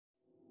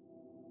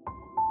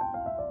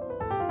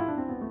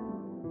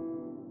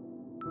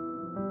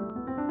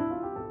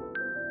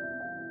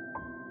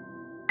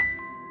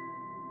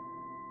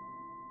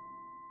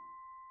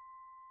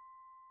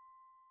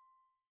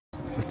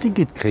think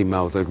it came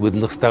out like with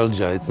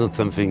nostalgia. It's not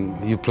something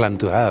you plan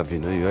to have, you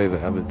know. You either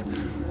have it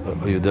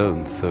or you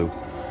don't. So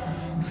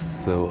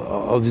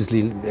obviously,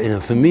 you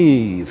know, for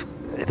me,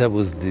 that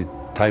was the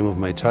time of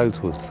my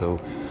childhood. So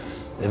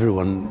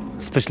everyone,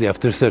 especially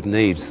after a certain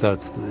age,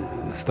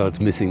 starts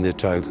missing their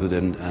childhood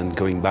and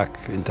going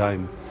back in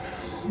time.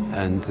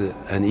 And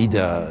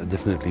Ida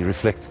definitely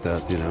reflects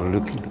that, you know,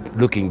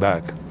 looking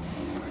back.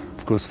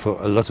 Of course,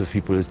 for a lot of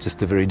people, it's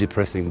just a very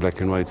depressing black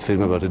and white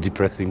film about a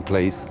depressing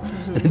place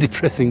and a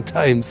depressing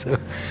time. So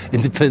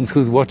it depends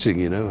who's watching,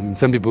 you know. I mean,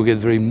 some people get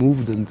very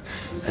moved and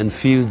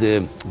feel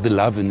the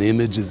love in the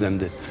images and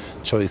the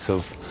choice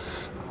of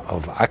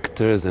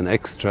actors and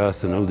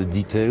extras and all the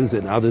details,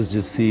 and others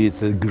just see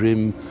it's a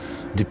grim,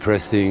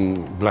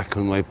 depressing black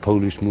and white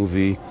Polish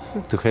movie.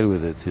 To hell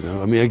with it, you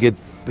know. I mean, I get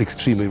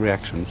extreme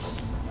reactions.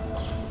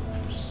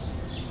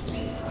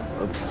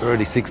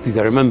 Early 60s,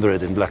 I remember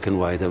it in black and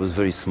white. I was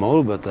very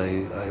small, but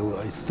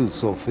I still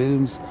saw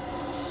films.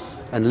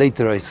 And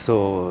later I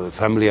saw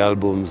family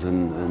albums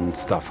and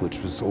stuff, which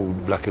was all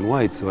black and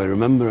white. So I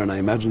remember and I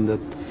imagined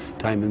that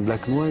time in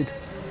black and white.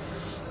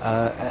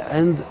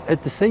 And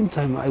at the same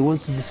time, I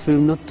wanted this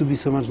film not to be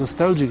so much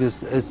nostalgic as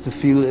to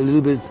feel a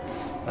little bit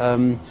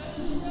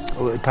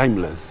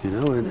timeless, you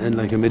know, and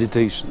like a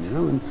meditation, you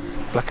know. And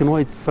black and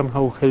white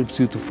somehow helps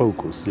you to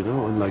focus, you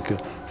know, on like a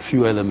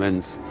few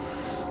elements.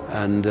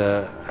 And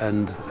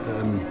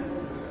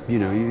you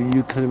know,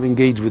 you kind of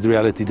engage with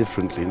reality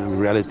differently. You know,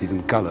 reality is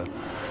in color.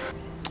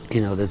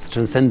 You know, that's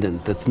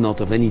transcendent. That's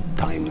not of any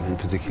time in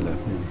particular.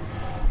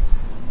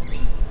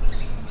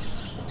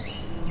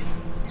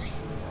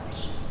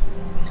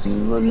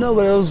 Well, no,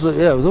 but I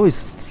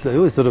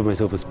always thought of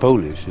myself as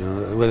Polish. You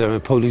know, whether I'm a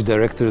Polish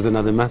director is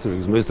another matter,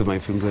 because most of my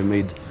films are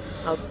made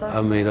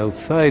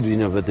outside. You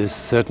know, but there's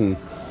certain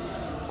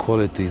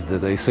qualities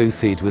that I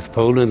associate with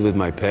Poland, with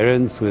my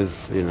parents, with,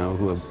 you know,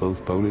 who are both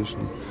Polish,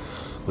 and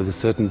with a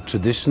certain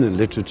tradition in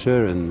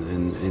literature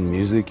and in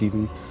music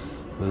even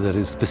that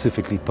is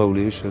specifically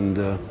Polish, and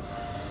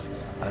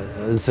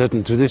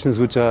certain traditions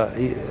which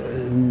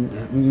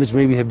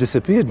maybe have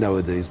disappeared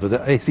nowadays, but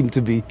I seem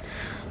to be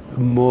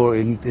more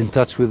in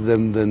touch with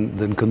them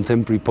than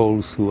contemporary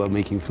Poles who are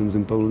making films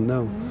in Poland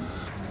now.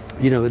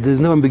 You know, there's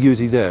no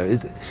ambiguity there.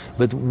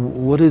 But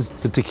what is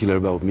particular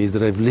about me is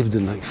that I've lived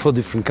in like 4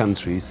 different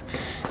countries,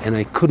 and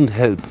I couldn't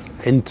help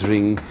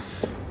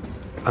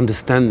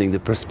understanding the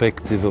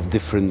perspective of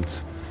different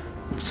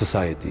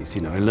societies.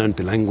 You know, I learned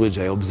the language,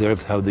 I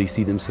observed how they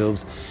see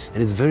themselves,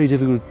 and it's very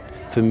difficult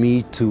for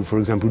me to, for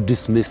example,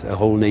 dismiss a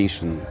whole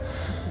nation.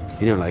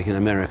 You know, like in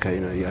America,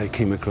 you know, I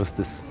came across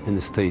this in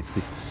the States,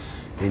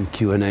 in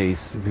Q&As,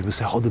 people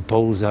say, oh, the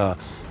Poles are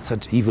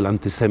such evil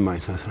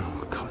anti-Semites. I thought,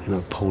 oh God, you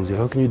know, Poles,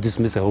 how can you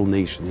dismiss a whole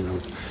nation, you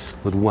know,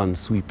 with one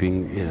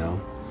sweeping, you know,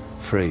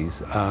 phrase?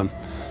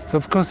 So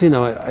of course, you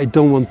know, I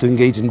don't want to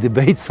engage in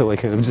debate, so I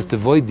kind of just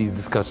avoid these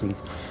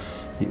discussions.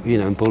 You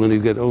know, in Poland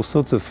you get all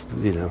sorts of,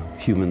 you know,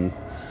 human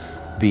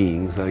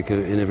beings, like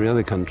in every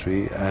other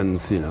country, and,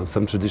 you know,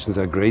 some traditions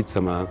are great,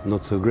 some are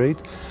not so great.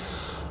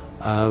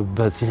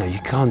 But, you know, you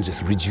can't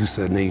just reduce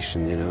a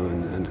nation, you know,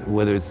 and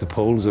whether it's the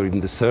Poles or even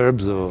the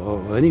Serbs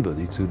or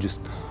anybody, to just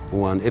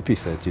one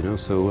epithet, you know.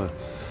 So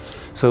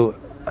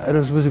and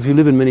I suppose if you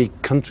live in many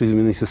countries, in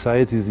many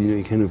societies, you know,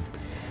 you kind of,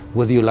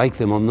 whether you like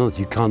them or not,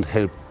 you can't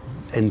help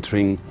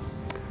entering,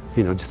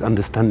 you know, just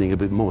understanding a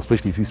bit more,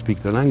 especially if you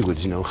speak the language,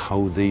 you know,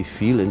 how they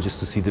feel, and just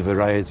to see the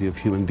variety of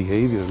human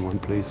behavior in one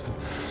place.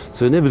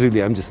 So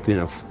inevitably, I'm just, you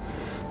know,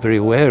 very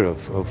aware of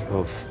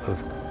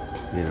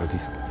you know,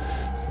 these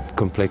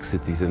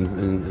complexities, and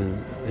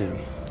you know,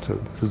 so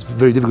it's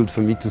very difficult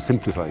for me to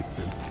simplify.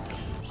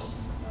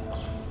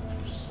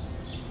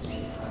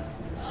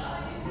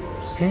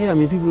 Yeah, I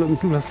mean,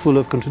 people are full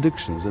of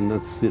contradictions, and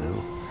that's, you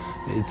know,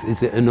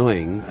 it's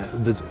annoying,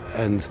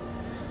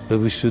 but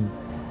we should,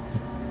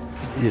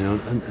 you know,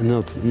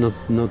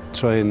 not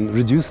try and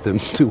reduce them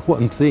to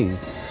one thing.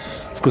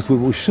 Of course,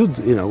 we should,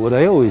 you know, what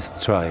I always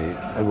try,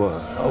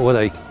 what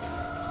I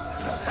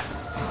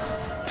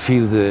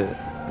feel the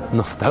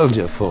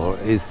nostalgia for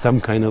is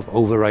some kind of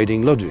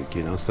overriding logic,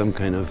 you know, some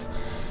kind of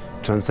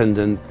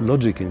transcendent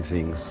logic in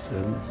things.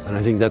 And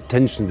I think that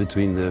tension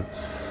between the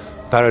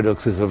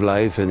paradoxes of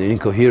life and the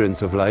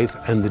incoherence of life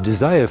and the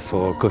desire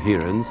for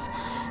coherence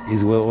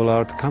is where all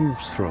art comes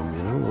from,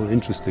 you know, all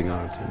interesting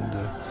art.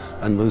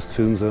 And most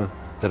films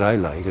that I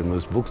like, and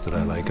most books that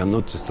I like, are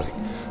not just like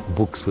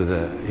books with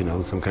a, you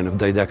know, some kind of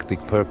didactic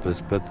purpose,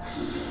 but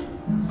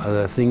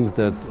are things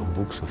that, or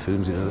books or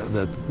films, you know,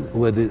 that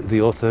where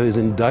the author is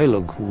in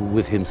dialogue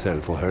with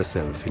himself or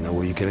herself, you know,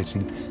 where you can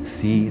actually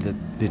see that,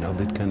 you know,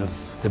 that kind of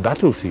the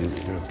battlefield,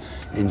 you know,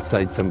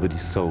 inside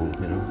somebody's soul,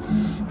 you know,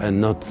 and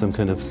not some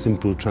kind of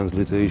simple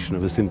transliteration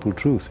of a simple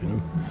truth, you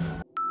know.